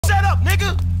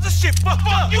nigga. This shit fucked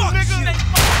up. You, nigga.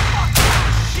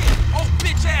 Shit. Oh,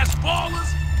 bitch-ass ballers.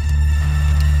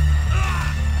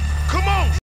 Come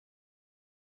on.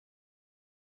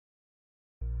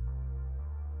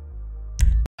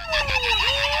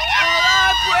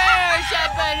 Our prayers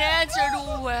have been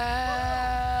answered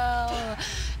well.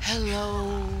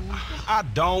 Hello. I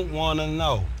don't want to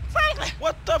know. Franklin!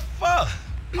 What the fuck?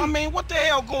 I mean, what the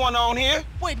hell going on here?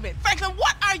 Wait a minute. Franklin,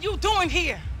 what are you doing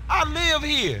here? I live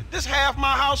here. This half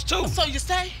my house, too. So you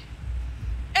say?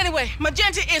 Anyway,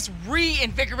 Magenta is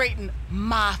reinvigorating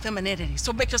my femininity.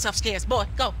 So make yourself scarce, boy.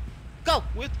 Go. Go.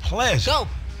 With pleasure. Go.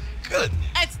 Goodness.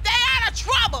 And stay out of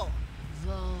trouble.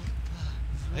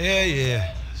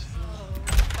 Yeah.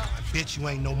 I bet you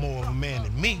ain't no more of a man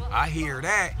than me. I hear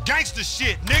that. Gangster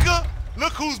shit, nigga.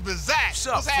 Look who's bazacked. What's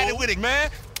up, What's happening fool? with it, man?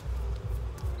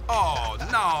 Oh,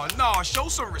 no. Show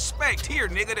some respect here,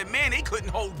 nigga. The man, they couldn't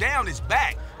hold down his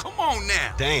back. Come on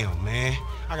now. Damn, man.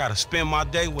 I gotta spend my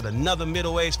day with another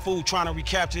middle-aged fool trying to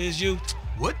recapture his youth.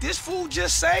 What this fool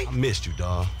just say? I missed you,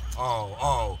 dawg.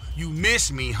 Oh, you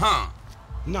miss me, huh?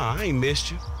 Nah, I ain't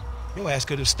missed you. Your ass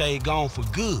could have stayed gone for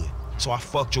good. So I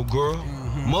fucked your girl,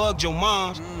 mugged your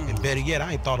moms, and better yet,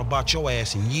 I ain't thought about your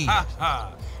ass in years. Ha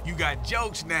ha. You got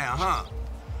jokes now, huh?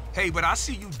 Hey, but I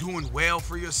see you doing well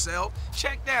for yourself.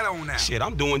 Check that on out. Shit,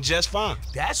 I'm doing just fine.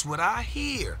 That's what I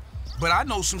hear. But I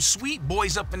know some sweet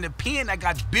boys up in the pen that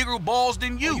got bigger balls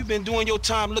than you. Oh, you been doing your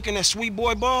time looking at sweet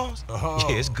boy balls? Uh-huh.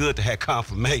 Yeah, it's good to have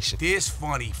confirmation. This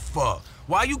funny fuck.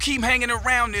 Why you keep hanging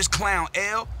around this clown,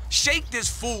 L? Shake this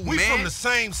fool, We man. from the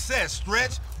same set,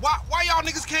 Stretch. Why y'all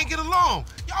niggas can't get along?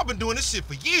 Y'all been doing this shit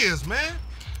for years, man.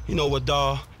 You know what,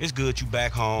 dawg? It's good you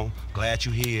back home. Glad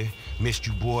you here. Missed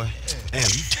you, boy. Damn,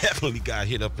 you definitely got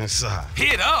hit up inside.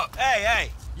 Hit up?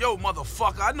 Hey. Yo,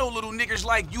 motherfucker, I know little niggas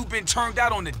like you been turned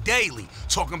out on the daily.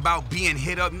 Talking about being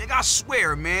hit up, nigga, I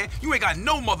swear, man. You ain't got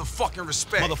no motherfucking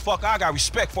respect. Motherfucker, I got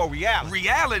respect for reality.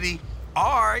 Reality?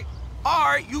 All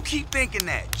right, you keep thinking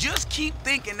that. Just keep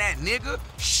thinking that, nigga.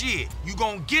 Shit, you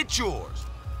gonna get yours.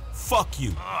 Fuck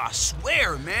you. I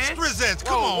swear, man. Strizets,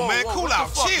 come on, man. Whoa, Cool what the out.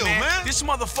 fuck, Chill, man. This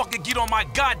motherfucker get on my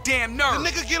goddamn The nerves.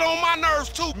 nigga get on my nerves,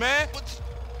 too, man.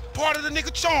 Part of the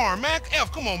nigga charm, man.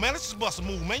 F, come on, man. Let's just bust a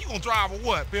move, man. You gonna drive or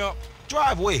what, pimp?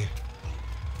 Drive where?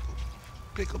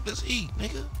 Pick up this heat,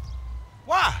 nigga.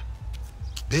 Why?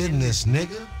 Business,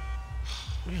 nigga.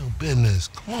 Real business.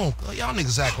 Come on, y'all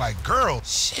niggas act like girls.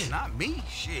 Shit. Not me,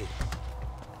 shit.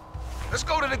 Let's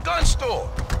go to the gun store.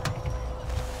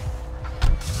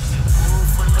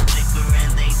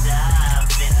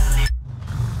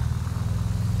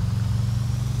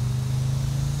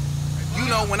 You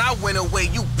know, when I went away,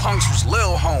 you punks was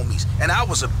little homies, and I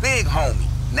was a big homie.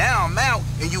 Now I'm out,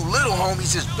 and you little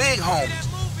homies is big homies.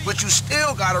 But you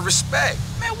still gotta respect.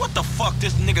 Man, what the fuck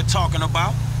this nigga talking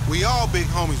about? We all big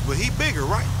homies, but he bigger,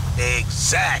 right?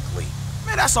 Exactly.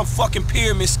 Man, that's some fucking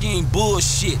pyramid scheme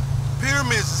bullshit.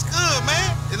 Pyramids is good,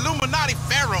 man. Illuminati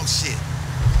pharaoh shit.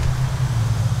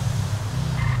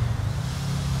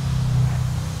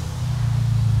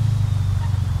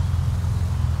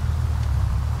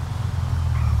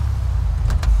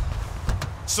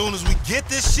 Soon as we get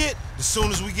this shit, as soon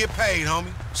as we get paid,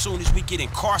 homie. Soon as we get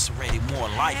incarcerated, more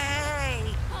likely.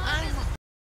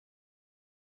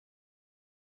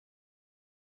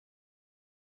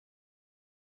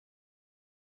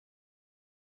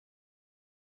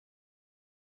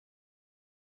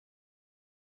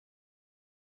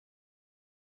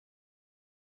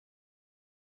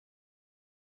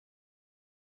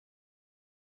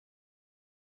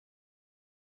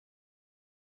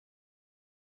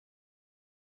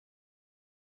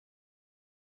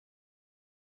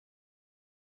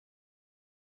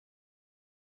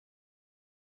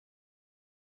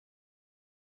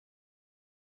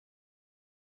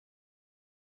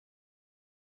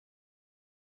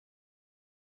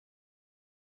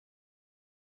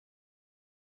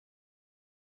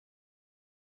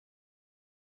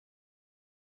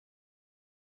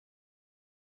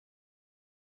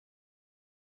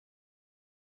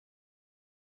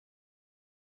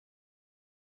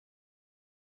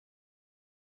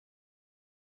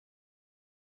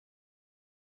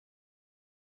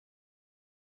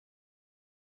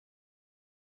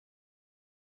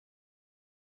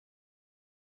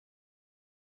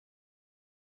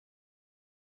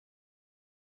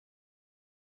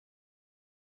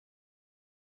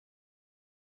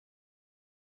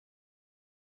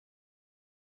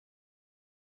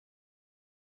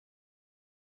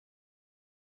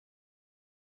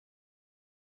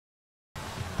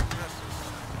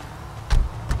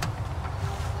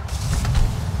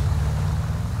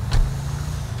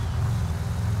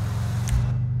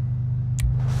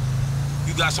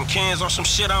 You got some cans or some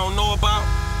shit I don't know about?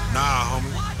 Nah,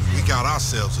 homie. We got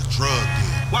ourselves a drug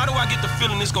deal. Why do I get the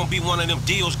feeling this gonna be one of them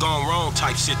deals gone wrong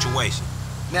type situations?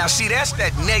 Now, see, that's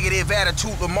that negative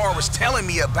attitude Lamar was telling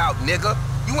me about, nigga.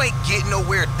 You ain't getting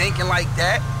nowhere thinking like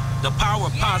that. The power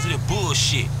of positive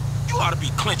bullshit. You ought to be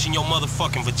clenching your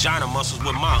motherfucking vagina muscles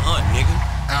with my aunt, nigga.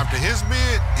 After his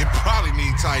bid, it probably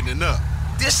needs tightening up.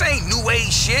 This ain't new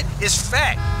age shit, it's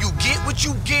fact. You get what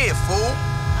you give, fool.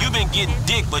 You been getting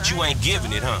dick, but you ain't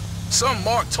giving it, huh? Some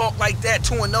Mark talk like that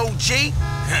to an OG?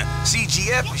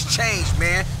 CGF has changed,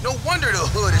 man. No wonder the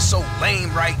hood is so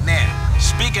lame right now.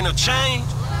 Speaking of change,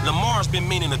 Lamar's been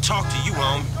meaning to talk to you,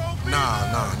 homie.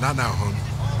 Nah, not now, homie.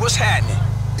 What's happening?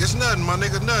 It's nothing, my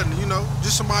nigga, nothing, you know.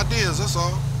 Just some ideas, that's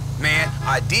all. Man,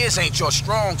 ideas ain't your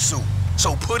strong suit,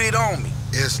 so put it on me.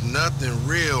 It's nothing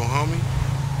real, homie.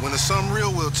 When it's something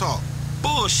real, we'll talk.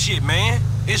 Bullshit, man.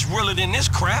 It's realer than this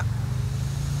crap.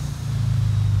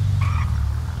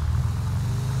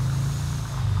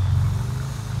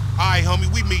 All right,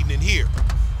 homie, we meeting in here.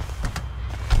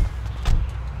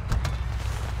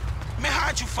 Man,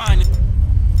 how'd you find this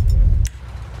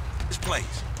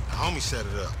place? The homie set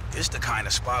it up. It's the kind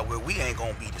of spot where we ain't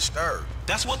gonna be disturbed.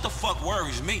 That's what the fuck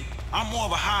worries me. I'm more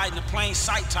of a hide in the plain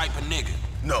sight type of nigga.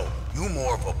 No, you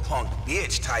more of a punk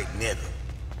bitch type nigga.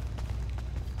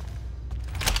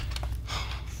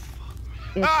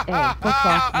 It's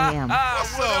 8:00 a.m.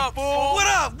 What's up, fool? What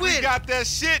up with We it? got that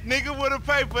shit, nigga, with a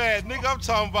paper at. Nigga, I'm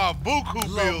talking about buku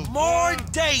bills. Lamar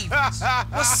Davis.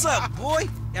 What's up, boy?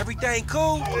 Everything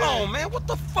cool? Hold on, man. What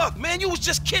the fuck, man? You was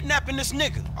just kidnapping this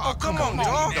nigga. Oh, come on,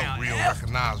 dog. You don't real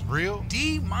recognize real.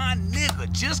 D, my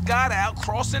nigga, just got out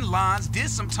crossing lines, did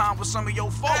some time with some of your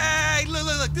folks. Hey,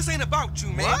 look. This ain't about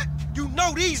you, man. What? You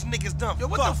know these niggas done Yo,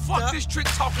 what the fuck up. this trick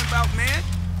talking about, man?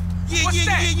 Yeah.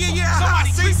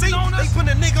 Somebody creeping on us? They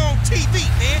put a nigga on TV,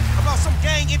 man, about some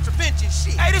gang intervention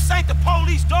shit. Hey, this ain't the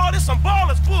police, dog. This some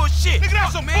ballers bullshit. Nigga,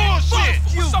 that's some man, bullshit.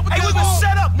 fuck you. What's up with Hey, this we been bull?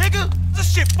 set up, nigga.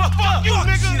 This shit fucked up. you,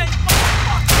 nigga.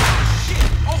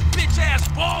 Shit, oh bitch ass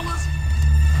ballers.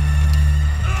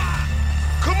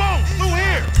 Come on, through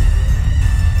here.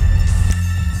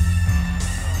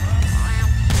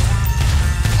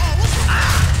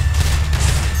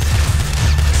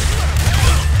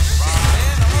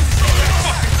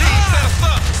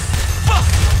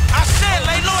 I said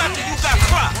lay low after you got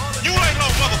cropped. You ain't no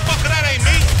motherfucker, that ain't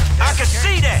me. I can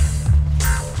see that.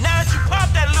 Now that you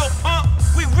popped that little pump,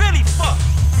 we really fucked.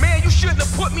 Man, you shouldn't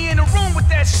have put me in the room with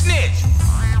that snitch.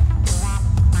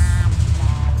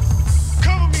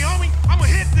 Cover me, homie. I'ma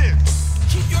hit this.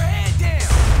 Keep your head down.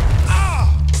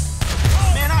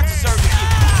 Man, I deserve to get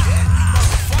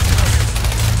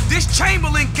This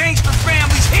Chamberlain gangster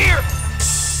family's here.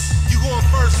 You going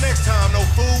first next time, no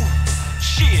fool.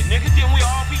 shit, nigga. Then we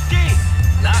all be dead.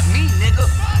 Not me, nigga.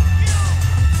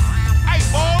 Hey,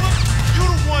 baller, you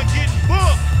the one getting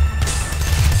booked.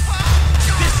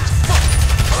 This is fucked.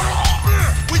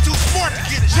 We too smart to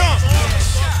get jumped.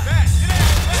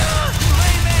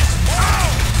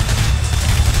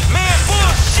 Man,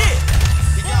 bullshit.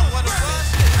 He got one of us.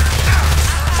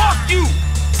 Fuck you.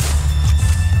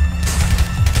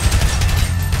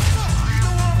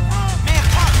 Man,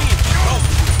 pop me and get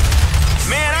over with.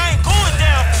 Man, I ain't going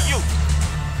down for you.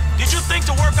 Did you think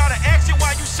to work out an exit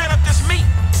while you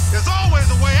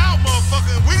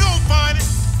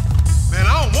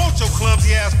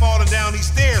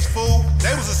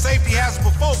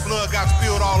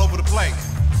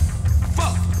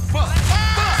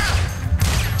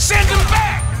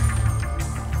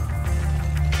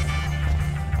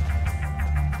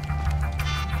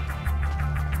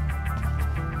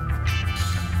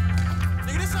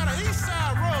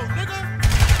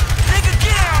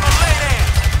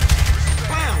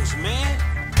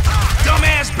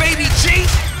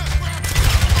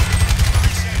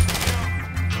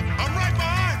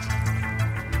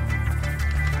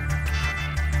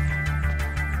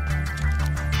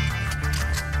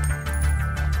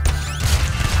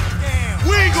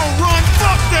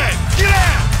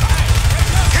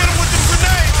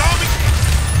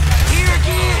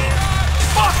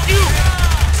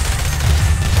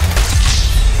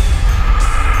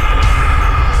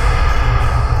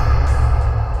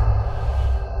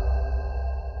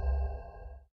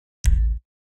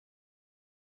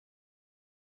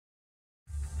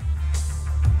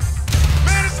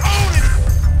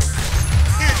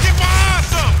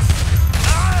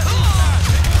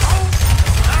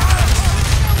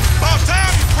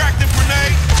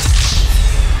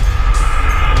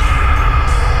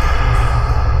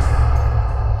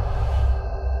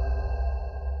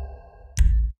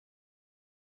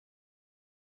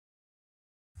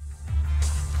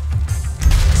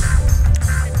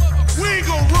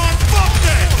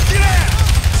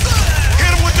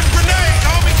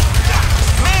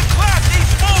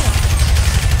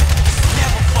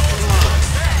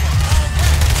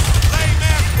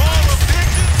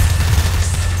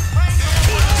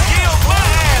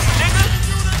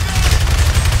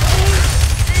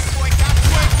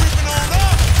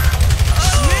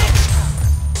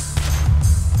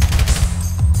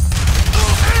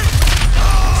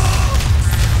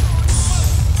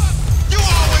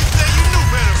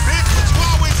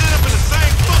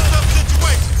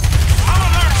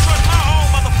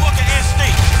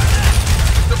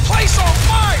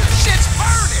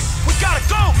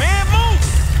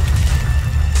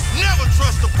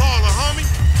the parlor, homie.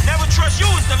 Never trust you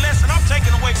is the lesson I'm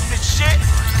taking away from this shit.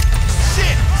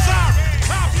 Shit, sorry.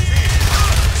 Cops is here.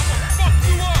 Fuck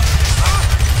you up.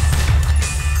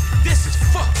 This is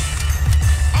fucked.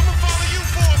 I'ma follow you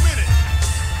for a minute.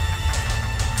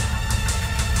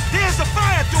 There's the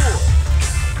fire door.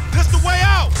 This the way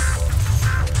out.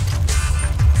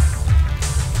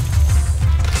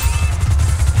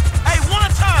 Hey,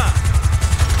 one time.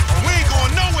 We ain't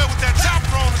going nowhere with that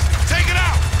chopper on us. Take it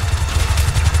out.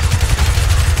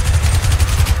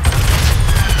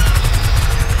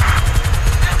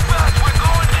 Dispatch, we're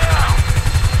going down.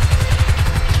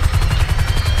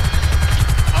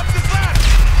 Up this ladder.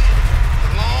 The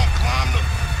long climb to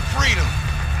freedom.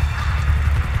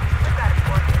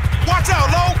 Watch out,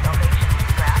 Lo.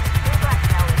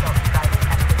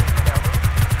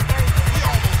 We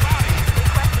almost out of here.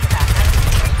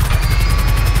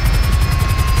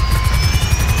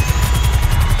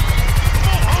 Come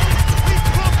on, homie. We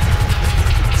pumping.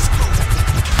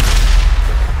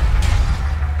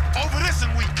 Over this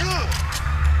and we good.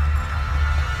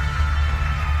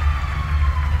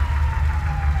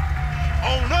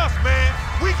 On us, man.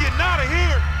 We getting out of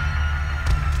here.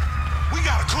 We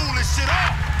gotta cool this shit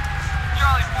off.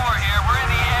 Charlie 4 here. We're in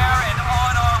the air and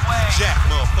on our way. Jack,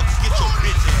 motherfucker, get your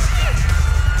bitch ass back.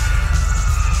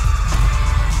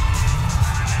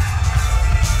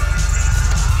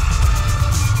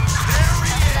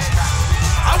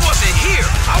 I wasn't here.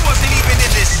 I wasn't even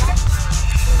in this.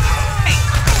 Hey,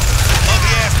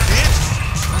 Ugly ass bitch.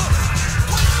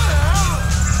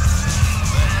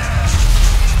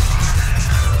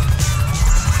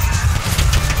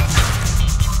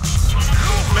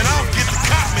 Man, I don't get the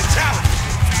cop mentality.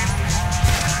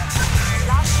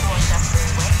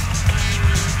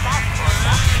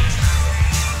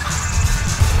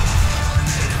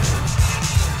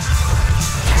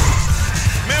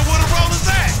 Man, where the roll is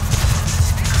at?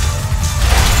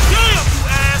 Damn, you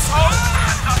asshole.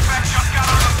 Suspect just got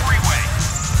on the freeway.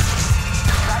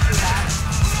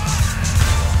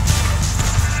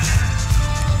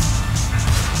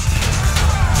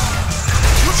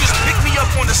 you just picked me up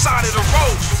on the side of the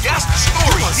road. That's the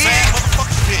story, You a sad yeah.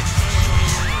 motherfucking bitch.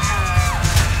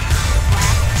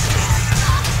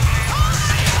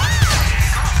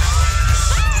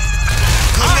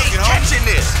 Good I looking, ain't homie. catching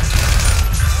this.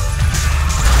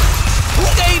 Who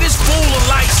gave this fool a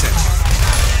license?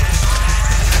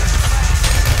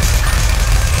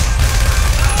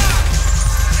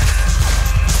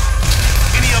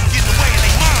 Any of them getting away and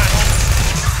they mine, homie.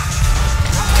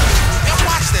 Man,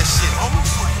 watch that shit, homie.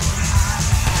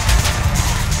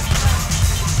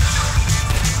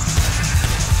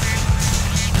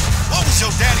 What was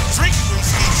your daddy drinking when he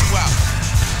skeeved you out?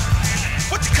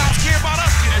 What the cops care about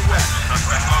us getting away?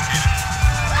 Suspect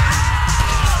located.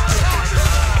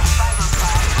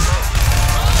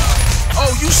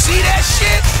 Oh, you see that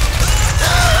shit?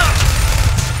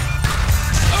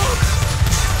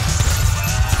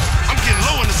 I'm getting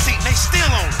low in the seat and they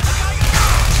still on it.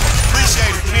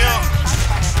 Appreciate it, pimp.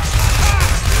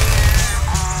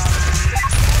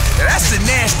 Now, that's a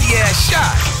nasty ass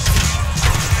shot.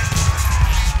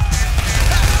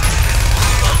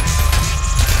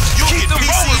 You'll Keep get them PC'd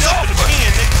rollers up in the off.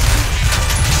 pen, nigga.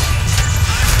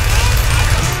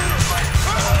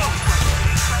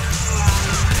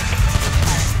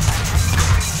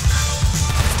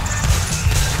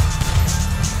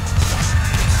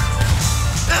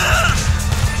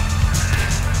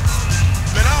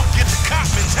 Man, I don't get the cop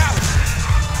mentality.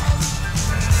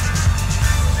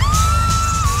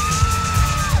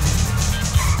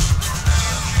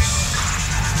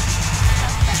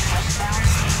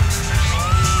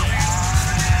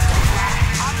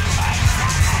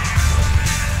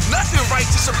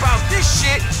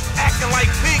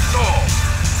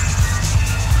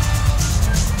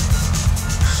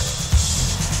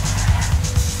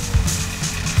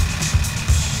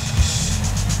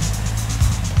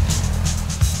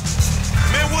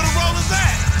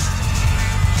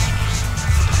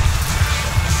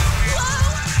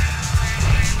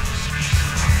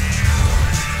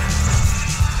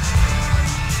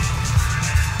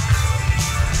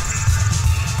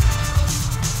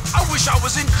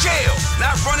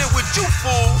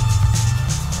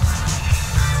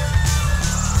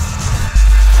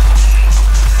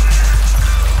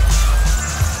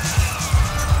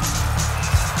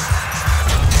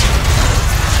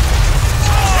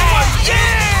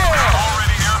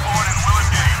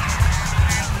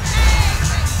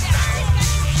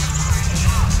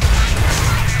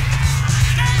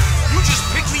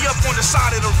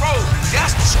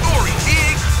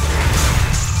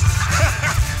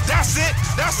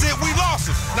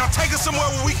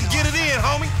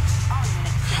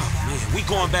 we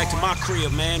going back to my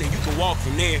crib, man, and you can walk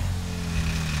from there.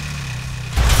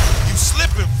 You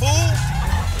slipping, fool!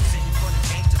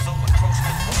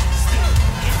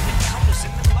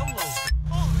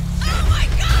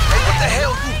 Hey, what the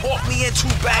hell you walked me into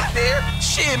back there?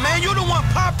 Shit, man, you the one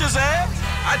popped his ass.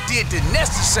 I did the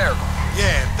necessary.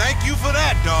 Yeah, thank you for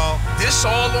that, dawg. This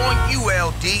all on you,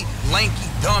 LD, lanky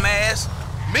dumbass.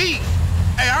 Me?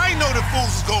 Hey, I ain't know the fools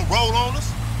was gonna roll on us.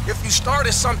 If you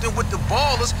started something with the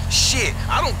ballers, shit,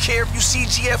 I don't care if you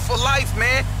CGF for life,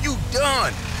 man. You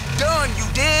done. Done, you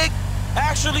dig?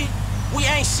 Actually, we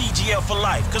ain't CGL for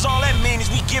life, cause all that means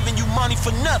is we giving you money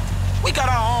for nothing. We got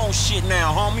our own shit now,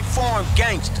 homie, foreign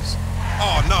gangsters.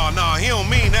 Oh, no, he don't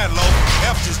mean that, Lo.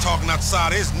 F just talking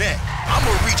outside his neck. I'ma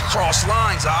reach cross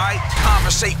lines, alright?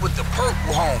 Conversate with the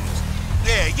purple homies.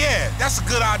 Yeah, that's a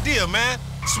good idea, man.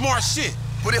 Smart shit.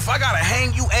 But if I gotta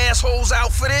hang you assholes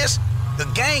out for this, the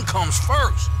gang comes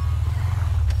first.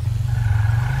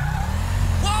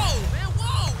 Whoa, man,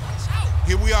 whoa! Watch out!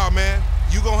 Here we are, man.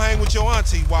 You gonna hang with your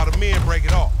auntie while the men break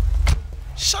it off.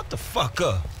 Shut the fuck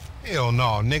up. Hell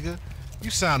no, nigga. You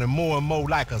sounding more and more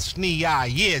like a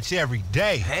snee-eye itch every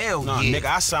day. Hell Nah, yeah. nigga,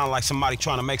 I sound like somebody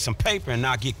trying to make some paper and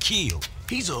not get killed.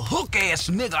 He's a hook-ass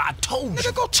nigga, I told you.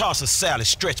 Nigga, go toss a salad,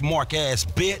 stretch mark ass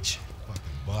bitch. Fucking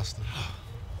buster.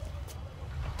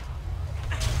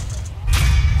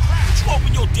 Would you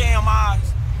open your damn eyes?